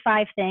doing these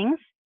 5 things,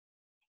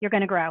 you're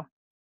going to grow.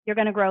 You're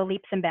going to grow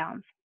leaps and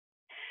bounds.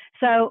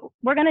 So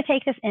we're going to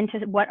take this into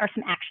what are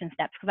some action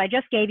steps, because I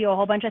just gave you a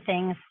whole bunch of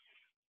things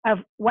of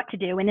what to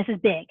do, and this is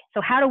big.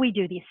 So how do we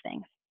do these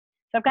things?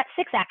 So I've got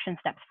 6 action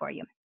steps for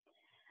you.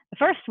 The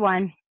first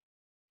one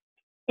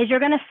is you're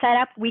going to set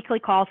up weekly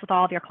calls with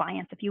all of your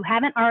clients. If you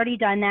haven't already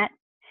done that,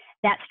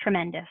 that's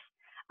tremendous.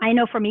 I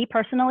know for me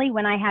personally,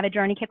 when I have a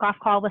journey kickoff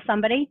call with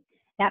somebody,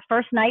 that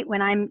first night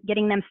when I'm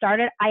getting them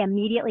started, I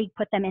immediately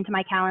put them into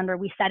my calendar.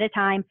 We set a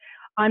time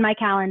on my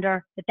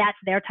calendar that's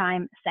their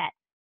time set.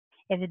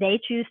 If they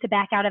choose to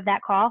back out of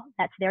that call,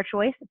 that's their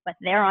choice, but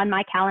they're on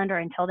my calendar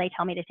until they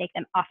tell me to take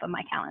them off of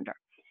my calendar.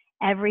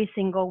 Every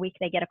single week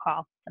they get a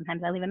call.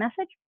 Sometimes I leave a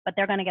message, but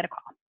they're going to get a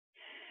call.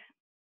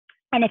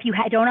 And if you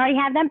don't already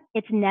have them,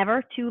 it's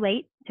never too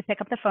late to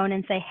pick up the phone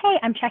and say, hey,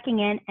 I'm checking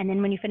in. And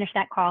then when you finish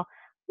that call,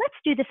 let's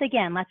do this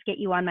again. Let's get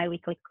you on my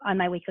weekly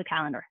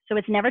calendar. So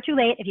it's never too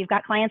late. If you've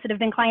got clients that have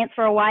been clients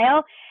for a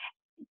while,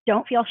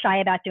 don't feel shy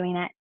about doing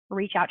that.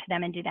 Reach out to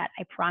them and do that.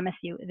 I promise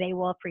you, they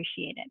will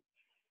appreciate it.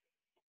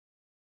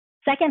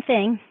 Second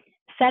thing,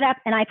 set up,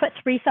 and I put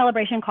 3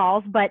 celebration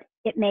calls, but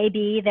it may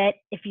be that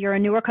if you're a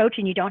newer coach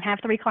and you don't have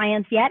 3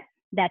 clients yet,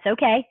 that's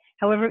okay.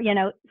 However,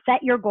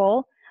 set your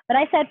goal. But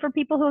I said for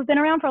people who have been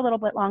around for a little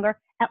bit longer,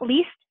 at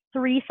least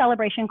 3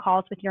 celebration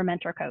calls with your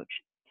mentor coach.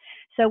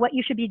 So what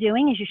you should be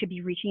doing is you should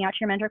be reaching out to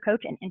your mentor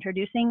coach and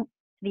introducing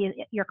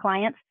your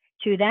clients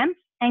to them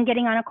and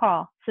getting on a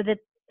call so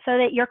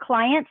that your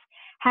clients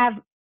have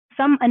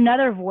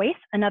another voice,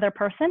 another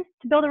person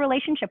to build a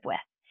relationship with,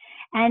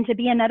 and to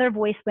be another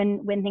voice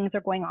when things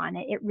are going on.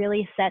 It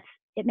really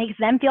makes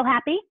them feel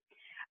happy.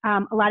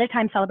 A lot of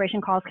times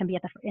celebration calls can be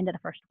at the end of the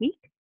first week.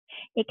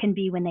 It can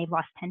be when they've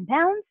lost 10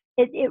 pounds.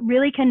 It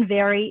really can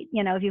vary.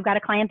 If you've got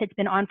a client that's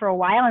been on for a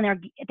while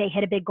and they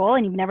hit a big goal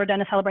and you've never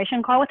done a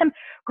celebration call with them,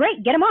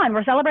 great, get them on.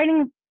 We're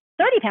celebrating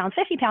 30 pounds,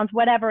 50 pounds,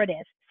 whatever it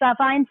is. So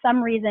find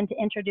some reason to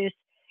introduce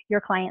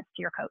your clients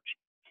to your coach.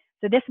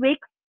 So this week,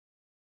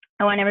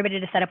 I want everybody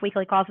to set up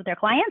weekly calls with their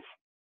clients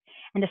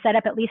and to set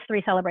up at least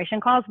 3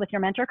 celebration calls with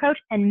your mentor coach,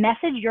 and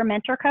message your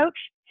mentor coach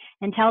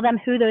and tell them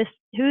who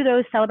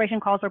those celebration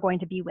calls are going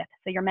to be with.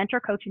 So your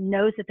mentor coach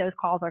knows that those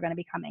calls are going to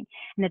be coming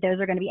and that those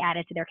are going to be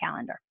added to their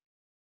calendar.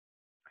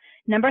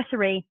 Number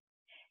 3,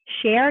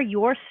 share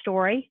your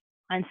story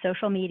on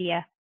social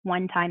media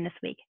one time this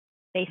week.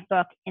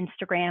 Facebook,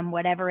 Instagram,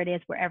 whatever it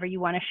is, wherever you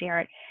want to share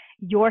it,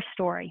 your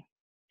story.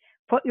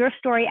 Put your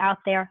story out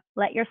there.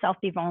 Let yourself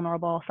be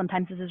vulnerable.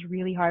 Sometimes this is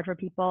really hard for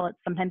people.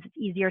 Sometimes it's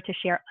easier to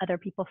share other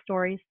people's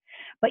stories.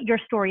 But your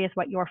story is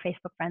what your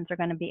Facebook friends are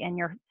going to be, and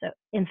your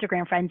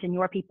Instagram friends and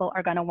your people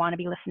are going to want to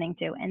be listening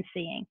to and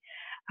seeing.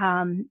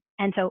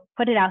 And so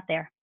put it out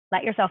there.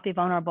 Let yourself be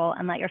vulnerable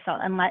and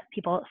let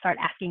people start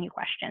asking you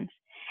questions.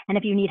 And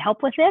if you need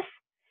help with this,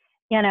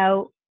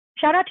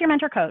 shout out to your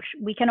mentor coach.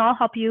 We can all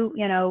help you,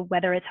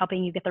 whether it's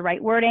helping you get the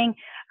right wording.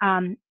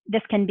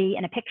 This can be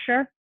in a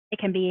picture. It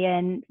can be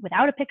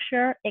without a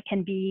picture. It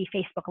can be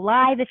Facebook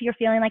Live if you're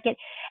feeling like it.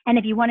 And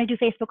if you want to do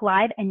Facebook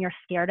Live and you're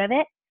scared of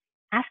it,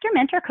 ask your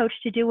mentor coach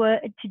to do a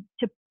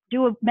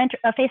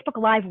Facebook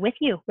Live with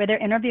you where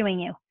they're interviewing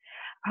you.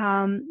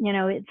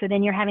 So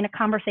then you're having a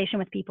conversation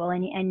with people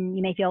and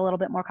you may feel a little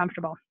bit more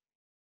comfortable.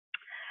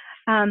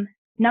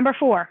 Number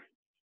 4,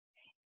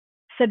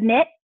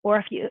 submit,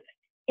 or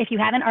if you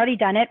haven't already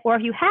done it, or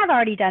if you have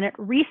already done it,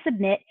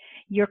 resubmit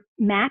your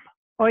map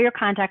or your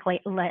contact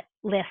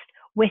list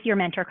with your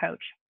mentor coach.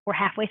 We're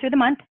halfway through the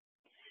month.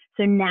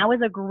 So now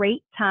is a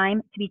great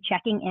time to be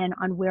checking in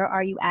on where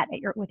are you at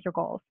with your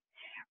goals.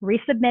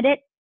 Resubmit it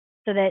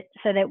so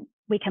that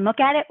we can look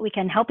at it, we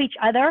can help each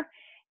other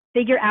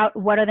figure out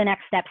what are the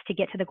next steps to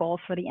get to the goals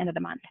for the end of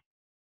the month.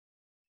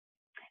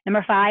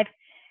 Number 5,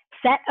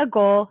 set a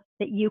goal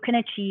that you can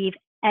achieve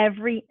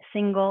every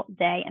single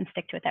day and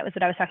stick to it. That was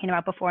what I was talking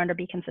about before under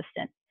be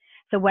consistent.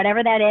 So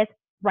whatever that is,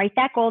 write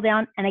that goal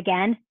down, and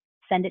again,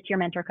 send it to your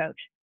mentor coach.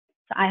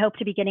 So I hope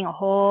to be getting a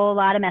whole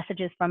lot of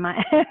messages from my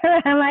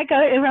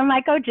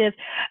coaches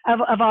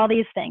of all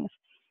these things.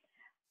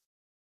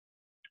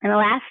 And the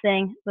last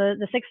thing,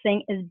 the 6th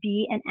thing, is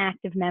be an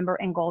active member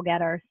in Goal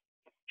Getters.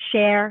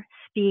 Share,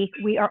 speak.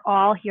 We are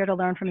all here to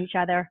learn from each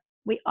other.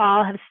 We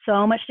all have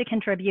so much to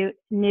contribute,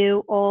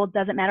 new, old,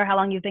 doesn't matter how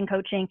long you've been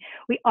coaching.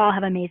 We all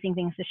have amazing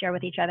things to share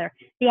with each other.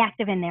 Be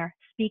active in there,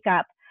 speak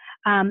up.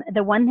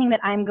 The one thing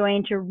that I'm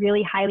going to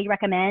really highly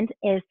recommend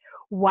is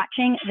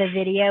watching the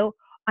video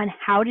on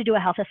how to do a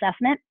health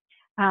assessment.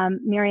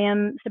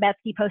 Miriam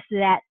Sabetsky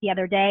posted that the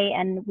other day,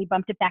 and we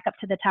bumped it back up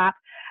to the top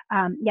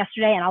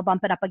yesterday, and I'll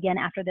bump it up again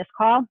after this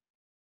call.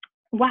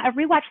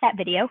 Rewatch that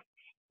video.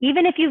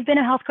 Even if you've been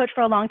a health coach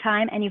for a long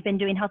time and you've been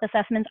doing health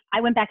assessments,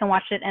 I went back and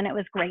watched it, and it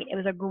was great. It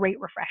was a great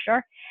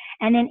refresher.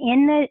 And then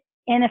in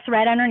the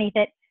thread underneath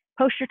it,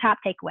 post your top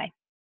takeaway.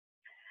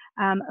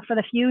 For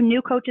the few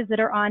new coaches that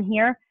are on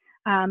here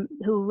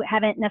who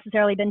haven't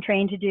necessarily been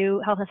trained to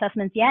do health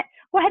assessments yet,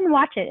 go ahead and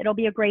watch it. It'll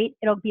be a great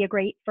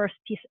first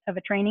piece of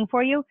a training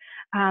for you.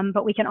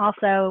 But we can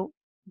also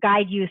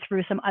guide you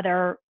through some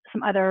other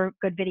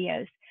good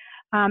videos.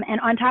 And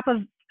on top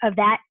of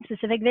that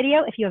specific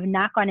video, if you have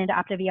not gone into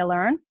Optavia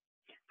Learn,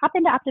 hop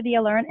into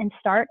Optavia Learn and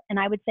start. And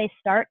I would say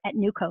start at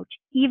new coach.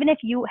 Even if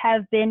you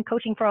have been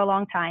coaching for a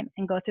long time,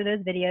 and go through those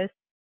videos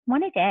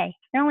one a day.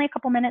 They're only a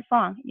couple minutes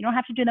long. You don't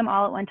have to do them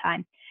all at one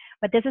time.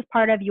 But this is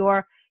part of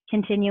your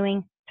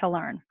continuing to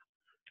learn.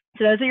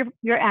 So those are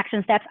your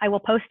action steps. I will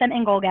post them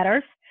in Goal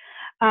Getters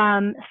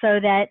so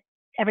that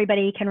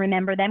everybody can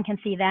remember them, can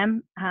see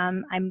them.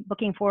 I'm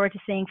looking forward to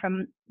seeing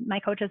from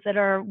my coaches that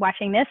are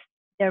watching this,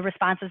 their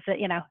responses that,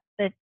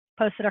 the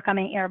posts that are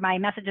coming, or my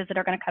messages that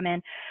are going to come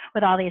in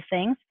with all these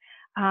things.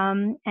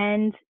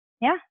 And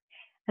yeah,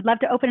 I'd love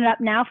to open it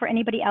up now for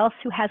anybody else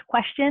who has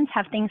questions,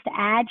 have things to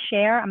add,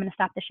 share. I'm going to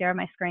stop the share of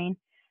my screen.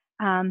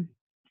 Does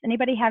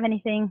anybody have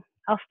anything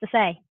else to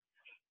say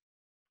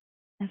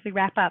as we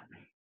wrap up?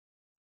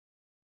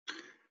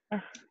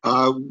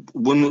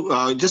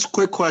 Just a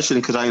quick question,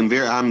 because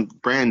I'm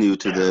brand new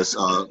to this.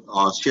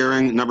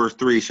 Number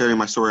 3, sharing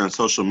my story on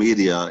social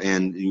media,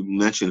 and you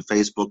mentioned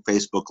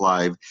Facebook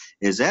Live.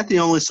 Is that the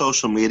only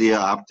social media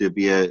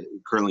Optavia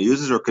currently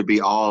uses, or could be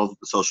all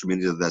the social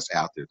media that's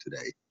out there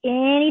today?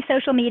 Any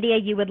social media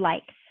you would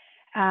like.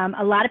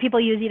 A lot of people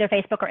use either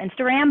Facebook or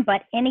Instagram,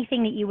 but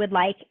anything that you would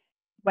like,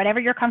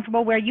 whatever you're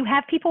comfortable, where you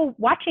have people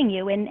watching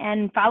you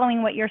and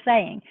following what you're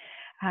saying.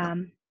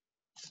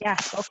 Yeah,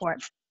 go for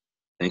it.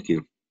 Thank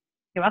you.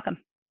 You're welcome.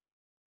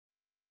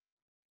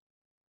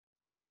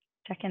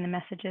 Check in the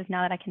messages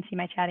now that I can see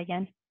my chat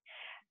again.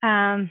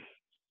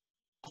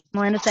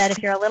 Melinda said, if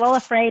you're a little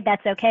afraid,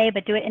 that's okay,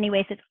 but do it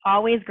anyways. It's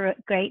always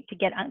great to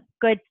get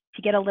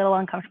a little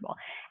uncomfortable.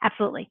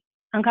 Absolutely.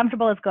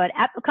 Uncomfortable is good.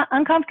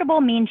 Uncomfortable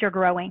means you're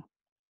growing.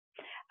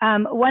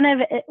 One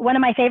of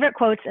my favorite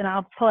quotes, and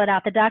I'll pull it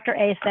out, the Dr.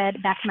 A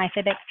said, back to my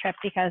FIBIX trip,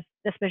 because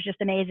this was just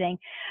amazing.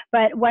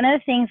 But one of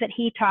the things that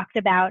he talked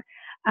about,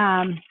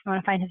 I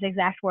want to find his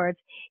exact words,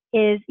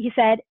 is he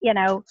said,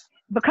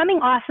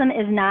 becoming awesome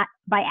is not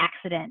by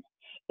accident.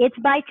 It's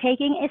by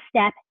taking a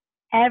step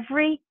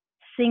every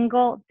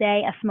single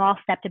day, a small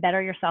step to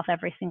better yourself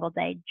every single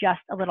day, just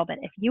a little bit.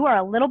 If you are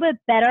a little bit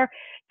better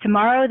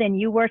tomorrow than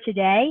you were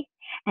today,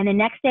 and the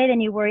next day than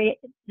you were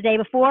the day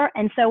before,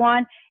 and so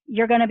on,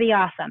 you're going to be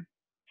awesome.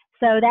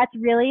 So that's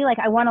really,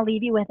 I want to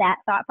leave you with that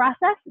thought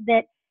process,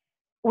 that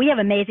we have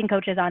amazing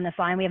coaches on this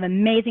line. We have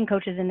amazing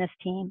coaches in this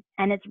team.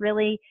 And it's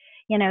really,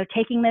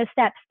 taking those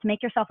steps to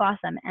make yourself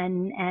awesome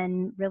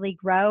and really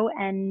grow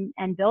and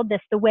build this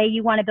the way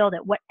you want to build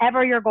it,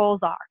 whatever your goals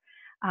are.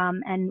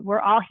 And we're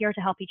all here to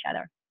help each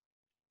other.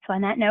 So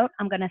on that note,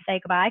 I'm going to say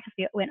goodbye because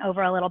we went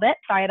over a little bit.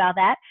 Sorry about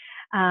that.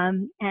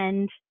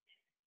 And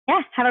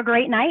yeah, have a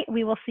great night.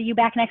 We will see you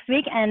back next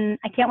week. And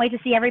I can't wait to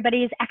see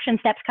everybody's action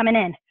steps coming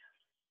in.